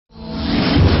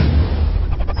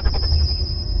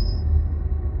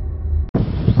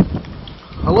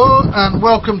and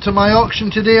welcome to my auction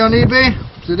today on eBay.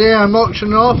 Today I'm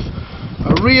auctioning off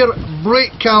a rear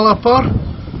brake caliper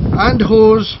and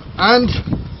hose and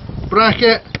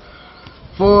bracket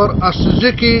for a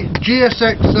Suzuki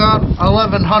GSX-R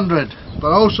 1100,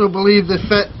 but I also believe they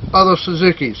fit other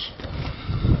Suzukis.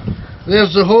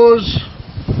 There's the hose,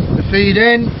 the feed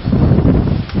in,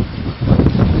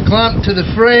 the clamp to the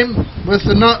frame with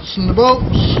the nuts and the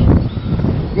bolts,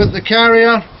 with the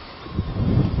carrier.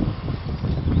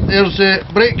 There's the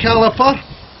brake caliper.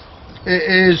 It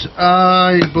is,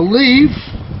 I believe,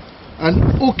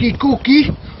 an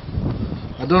okikoki.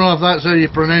 I don't know if that's how you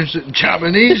pronounce it in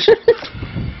Japanese.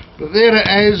 But there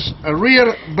it is, a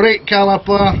rear brake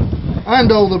caliper and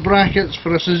all the brackets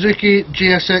for a Suzuki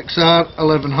GSX-R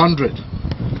 1100.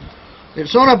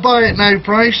 It's on a buy it now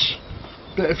price,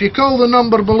 but if you call the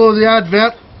number below the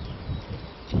advert,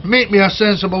 make me a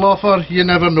sensible offer, you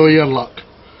never know your luck.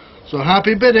 So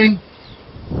happy bidding.